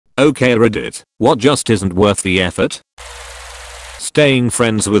Okay Reddit, what just isn't worth the effort? Staying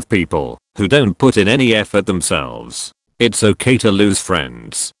friends with people who don't put in any effort themselves. It's okay to lose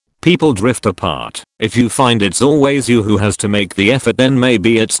friends. People drift apart. If you find it's always you who has to make the effort, then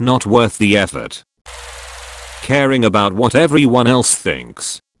maybe it's not worth the effort. Caring about what everyone else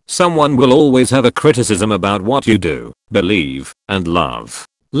thinks. Someone will always have a criticism about what you do, believe, and love.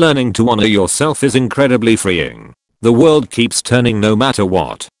 Learning to honor yourself is incredibly freeing. The world keeps turning no matter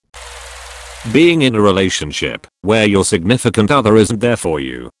what. Being in a relationship where your significant other isn't there for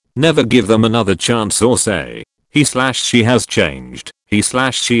you. Never give them another chance or say, he/she has changed,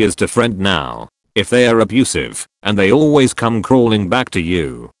 he/she is different now. If they are abusive, and they always come crawling back to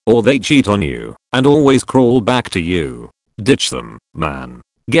you, or they cheat on you, and always crawl back to you, ditch them, man.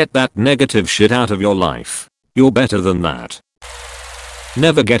 Get that negative shit out of your life. You're better than that.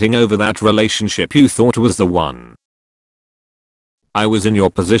 Never getting over that relationship you thought was the one. I was in your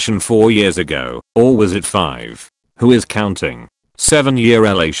position 4 years ago, or was it 5? Who is counting? 7-year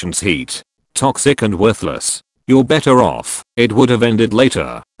relations heat. Toxic and worthless. You're better off. It would have ended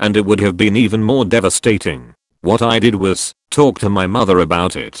later, and it would have been even more devastating. What I did was, talk to my mother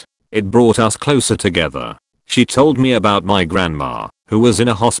about it. It brought us closer together. She told me about my grandma, who was in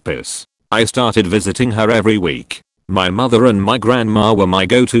a hospice. I started visiting her every week. My mother and my grandma were my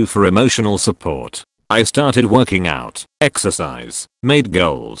go-to for emotional support. I started working out, exercise, made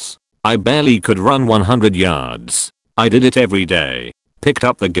goals. I barely could run 100 yards. I did it every day. Picked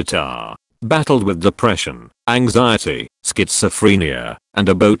up the guitar. Battled with depression, anxiety, schizophrenia, and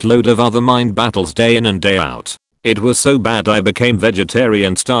a boatload of other mind battles day in and day out. It was so bad I became vegetarian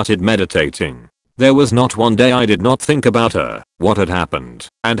and started meditating. There was not one day I did not think about her, what had happened,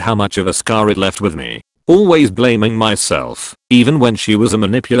 and how much of a scar it left with me. Always blaming myself, even when she was a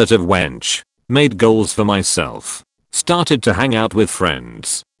manipulative wench. Made goals for myself. Started to hang out with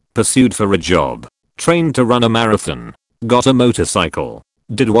friends. Pursued for a job. Trained to run a marathon. Got a motorcycle.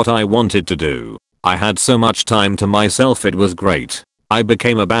 Did what I wanted to do. I had so much time to myself, it was great. I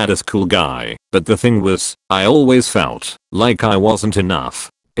became a badass cool guy, but the thing was, I always felt like I wasn't enough.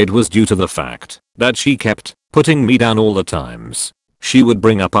 It was due to the fact that she kept putting me down all the times. She would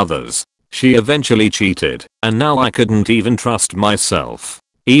bring up others. She eventually cheated, and now I couldn't even trust myself.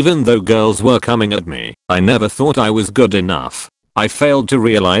 Even though girls were coming at me, I never thought I was good enough. I failed to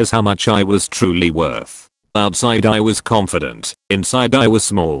realize how much I was truly worth. Outside I was confident, inside I was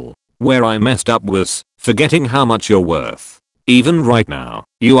small. Where I messed up was forgetting how much you're worth. Even right now,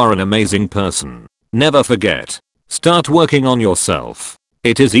 you are an amazing person. Never forget. Start working on yourself.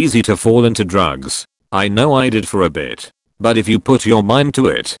 It is easy to fall into drugs. I know I did for a bit. But if you put your mind to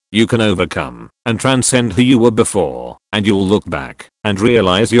it, you can overcome and transcend who you were before, and you'll look back and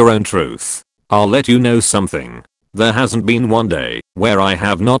realize your own truth. I'll let you know something. There hasn't been one day where I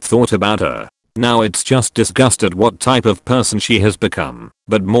have not thought about her. Now it's just disgust at what type of person she has become,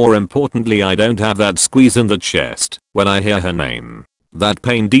 but more importantly I don't have that squeeze in the chest when I hear her name. That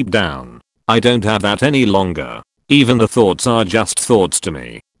pain deep down. I don't have that any longer. Even the thoughts are just thoughts to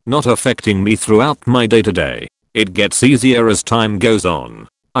me, not affecting me throughout my day to day. It gets easier as time goes on.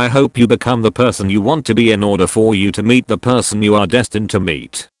 I hope you become the person you want to be in order for you to meet the person you are destined to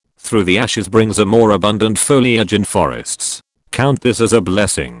meet. Through the ashes brings a more abundant foliage in forests. Count this as a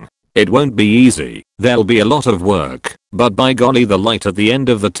blessing. It won't be easy, there'll be a lot of work, but by golly the light at the end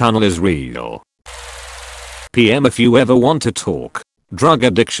of the tunnel is real. PM if you ever want to talk drug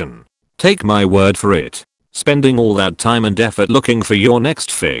addiction. Take my word for it. Spending all that time and effort looking for your next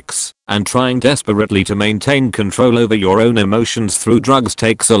fix and trying desperately to maintain control over your own emotions through drugs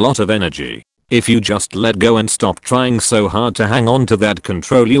takes a lot of energy. If you just let go and stop trying so hard to hang on to that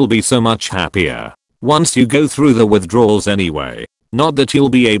control, you'll be so much happier. Once you go through the withdrawals anyway. Not that you'll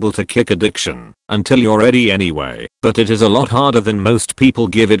be able to kick addiction until you're ready anyway, but it is a lot harder than most people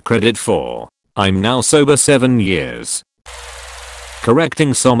give it credit for. I'm now sober 7 years.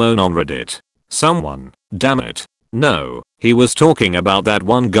 Correcting someone on Reddit. Someone, damn it. No, he was talking about that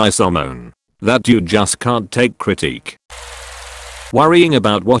one guy someone. That dude just can't take critique. Worrying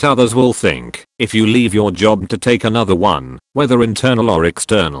about what others will think if you leave your job to take another one, whether internal or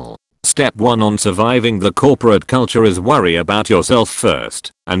external. Step 1 on surviving the corporate culture is worry about yourself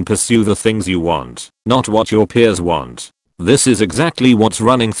first and pursue the things you want, not what your peers want. This is exactly what's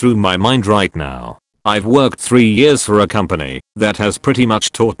running through my mind right now. I've worked 3 years for a company that has pretty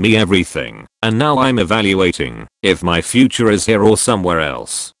much taught me everything, and now I'm evaluating if my future is here or somewhere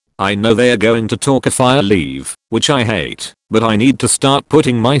else. I know they are going to talk if I leave, which I hate, but I need to start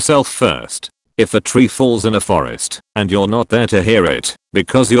putting myself first. If a tree falls in a forest and you're not there to hear it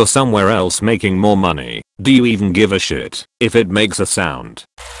because you're somewhere else making more money, do you even give a shit if it makes a sound?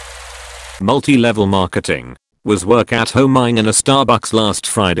 multi-level marketing. Was work at home in a Starbucks last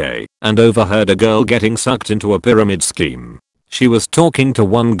Friday and overheard a girl getting sucked into a pyramid scheme. She was talking to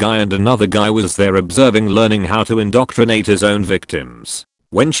one guy and another guy was there observing, learning how to indoctrinate his own victims.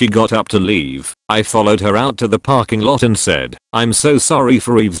 When she got up to leave, I followed her out to the parking lot and said, "I'm so sorry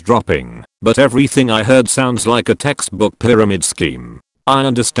for eavesdropping, but everything I heard sounds like a textbook pyramid scheme. I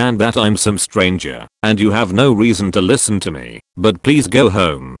understand that I'm some stranger and you have no reason to listen to me, but please go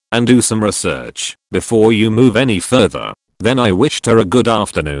home and do some research before you move any further." Then I wished her a good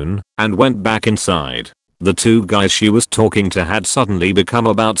afternoon and went back inside. The 2 guys she was talking to had suddenly become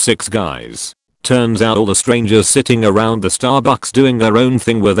about 6 guys. Turns out all the strangers sitting around the Starbucks doing their own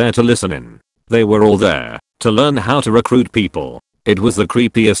thing were there to listen in. They were all there to learn how to recruit people. It was the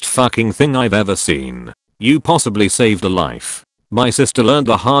creepiest fucking thing I've ever seen. You possibly saved a life. My sister learned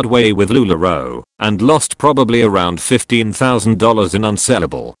the hard way with LuLaRoe and lost probably around $15,000 in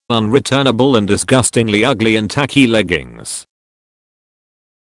unsellable, unreturnable and disgustingly ugly and tacky leggings.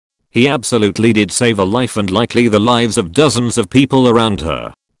 He absolutely did save a life and likely the lives of dozens of people around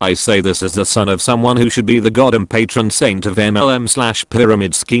her. I say this as the son of someone who should be the god and patron saint of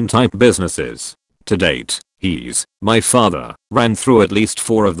MLM/pyramid scheme type businesses. To date, he's, my father, ran through at least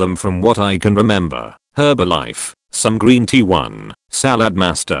 4 of them from what I can remember. Herbalife, some green tea one, Salad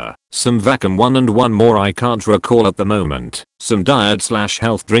Master, some vacuum one and one more I can't recall at the moment, some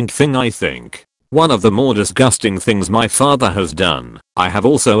diet/health drink thing I think. One of the more disgusting things my father has done, I have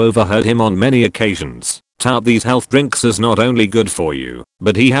also overheard him on many occasions tout these health drinks as not only good for you,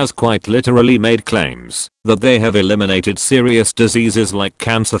 but he has quite literally made claims that they have eliminated serious diseases like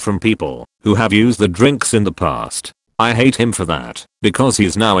cancer from people who have used the drinks in the past. I hate him for that, because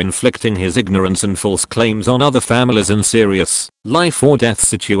he's now inflicting his ignorance and false claims on other families in serious, life or death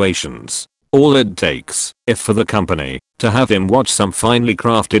situations. All it takes, if for the company, to have him watch some finely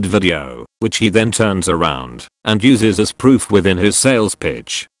crafted video, which he then turns around and uses as proof within his sales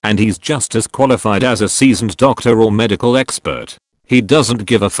pitch, and he's just as qualified as a seasoned doctor or medical expert. He doesn't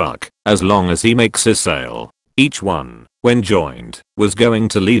give a fuck, as long as he makes his sale. Each one, when joined, was going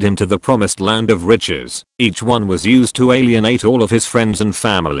to lead him to the promised land of riches. Each one was used to alienate all of his friends and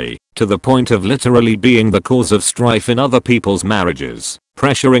family, to the point of literally being the cause of strife in other people's marriages,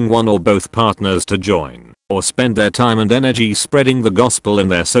 pressuring one or both partners to join, or spend their time and energy spreading the gospel in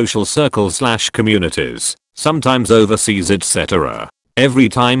their social circles/communities, sometimes overseas etc. Every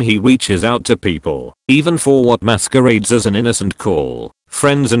time he reaches out to people, even for what masquerades as an innocent call,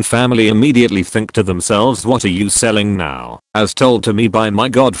 friends and family immediately think to themselves, what are you selling now? As told to me by my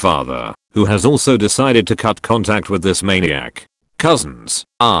godfather, who has also decided to cut contact with this maniac. Cousins,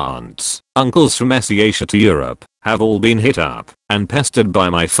 aunts, uncles from Asia to Europe have all been hit up and pestered by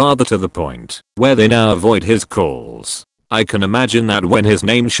my father to the point where they now avoid his calls. I can imagine that when his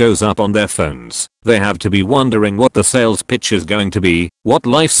name shows up on their phones, they have to be wondering what the sales pitch is going to be, what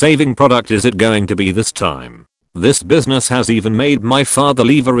life-saving product is it going to be this time. This business has even made my father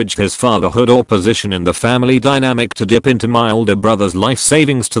leverage his fatherhood or position in the family dynamic to dip into my older brother's life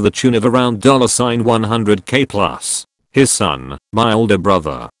savings to the tune of around $100k plus. His son, my older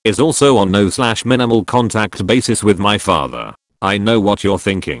brother, is also on no/minimal contact basis with my father. I know what you're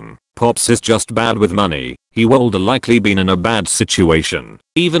thinking. Pops is just bad with money. He would likely been in a bad situation,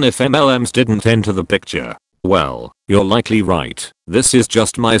 even if MLMs didn't enter the picture. Well, you're likely right. This is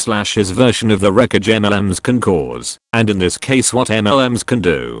just my/his version of the wreckage MLMs can cause, and in this case what MLMs can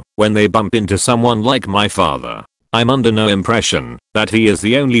do when they bump into someone like my father. I'm under no impression that he is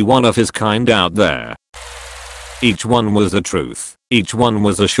the only one of his kind out there. Each one was the truth. Each one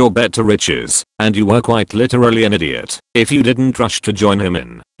was a sure bet to riches, and you were quite literally an idiot if you didn't rush to join him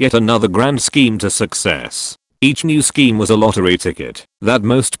in yet another grand scheme to success. Each new scheme was a lottery ticket that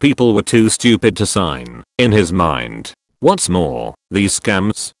most people were too stupid to sign, in his mind. What's more, these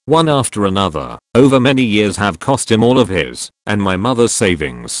scams, one after another, over many years have cost him all of his and my mother's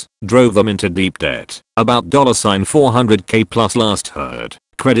savings, drove them into deep debt, about $400k plus last heard.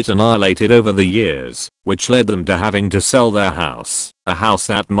 Credit annihilated over the years, which led them to having to sell their house, a house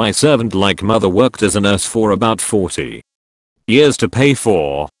that my servant-like mother worked as a nurse for about 40 years to pay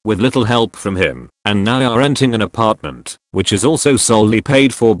for, with little help from him, and now are renting an apartment, which is also solely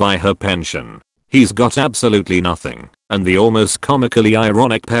paid for by her pension. He's got absolutely nothing, and the almost comically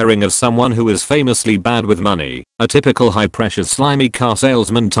ironic pairing of someone who is famously bad with money, a typical high-pressure slimy car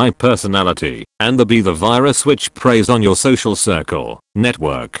salesman type personality, and the virus which preys on your social circle,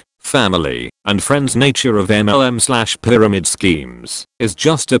 network, family, and friends nature of MLM/pyramid schemes, is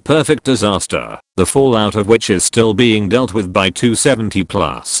just a perfect disaster, the fallout of which is still being dealt with by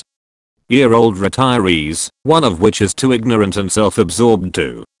 270+ year-old retirees, one of which is too ignorant and self-absorbed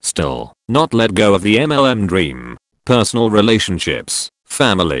to, still, not let go of the MLM dream. Personal relationships,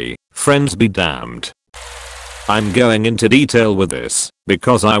 family, friends be damned. I'm going into detail with this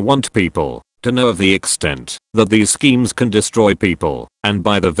because I want people to know of the extent that these schemes can destroy people, and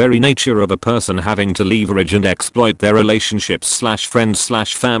by the very nature of a person having to leverage and exploit their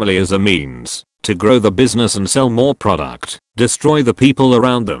relationships/friends/family as a means to grow the business and sell more product, destroy the people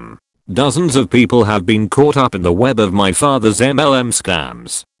around them. Dozens of people have been caught up in the web of my father's MLM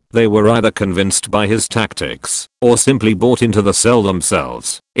scams. They were either convinced by his tactics or simply bought into the sell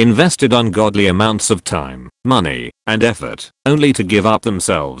themselves, invested ungodly amounts of time, money, and effort, only to give up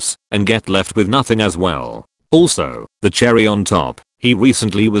themselves and get left with nothing as well. Also, the cherry on top, he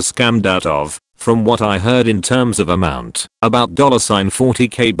recently was scammed out of, from what I heard in terms of amount, about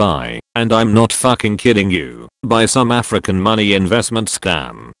 $40k by, and I'm not fucking kidding you, by some African money investment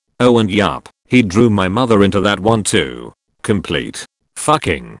scam. Oh and yup, he drew my mother into that one too. Complete.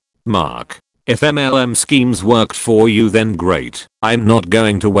 Fucking Mark. If MLM schemes worked for you then great. I'm not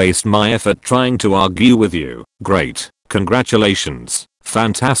going to waste my effort trying to argue with you. Great. Congratulations.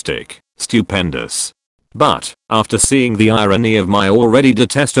 Fantastic. Stupendous. But, after seeing the irony of my already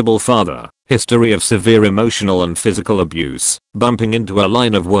detestable father, history of severe emotional and physical abuse, bumping into a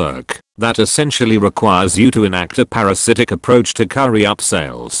line of work that essentially requires you to enact a parasitic approach to curry up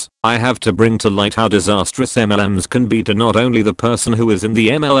sales, I have to bring to light how disastrous MLMs can be to not only the person who is in the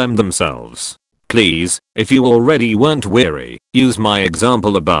MLM themselves. Please, if you already weren't weary, use my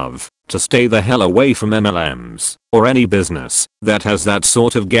example above to stay the hell away from MLMs or any business that has that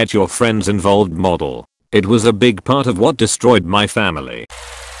sort of get your friends involved model. It was a big part of what destroyed my family.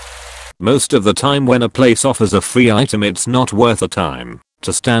 Most of the time when a place offers a free item it's not worth the time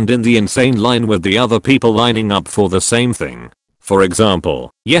to stand in the insane line with the other people lining up for the same thing. For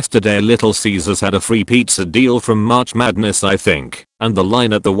example, yesterday Little Caesars had a free pizza deal from March Madness I think, and the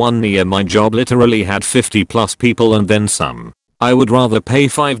line at the one near my job literally had 50 plus people and then some. I would rather pay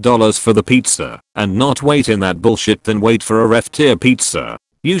 $5 for the pizza and not wait in that bullshit than wait for a ref tier pizza.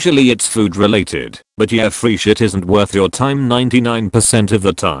 Usually it's food related, but yeah, free shit isn't worth your time 99% of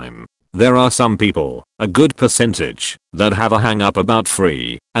the time. There are some people, a good percentage, that have a hang up about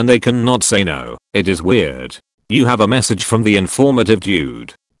free, and they cannot say no. It is weird. You have a message from the informative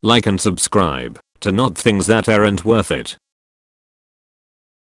dude. Like and subscribe to not things that aren't worth it.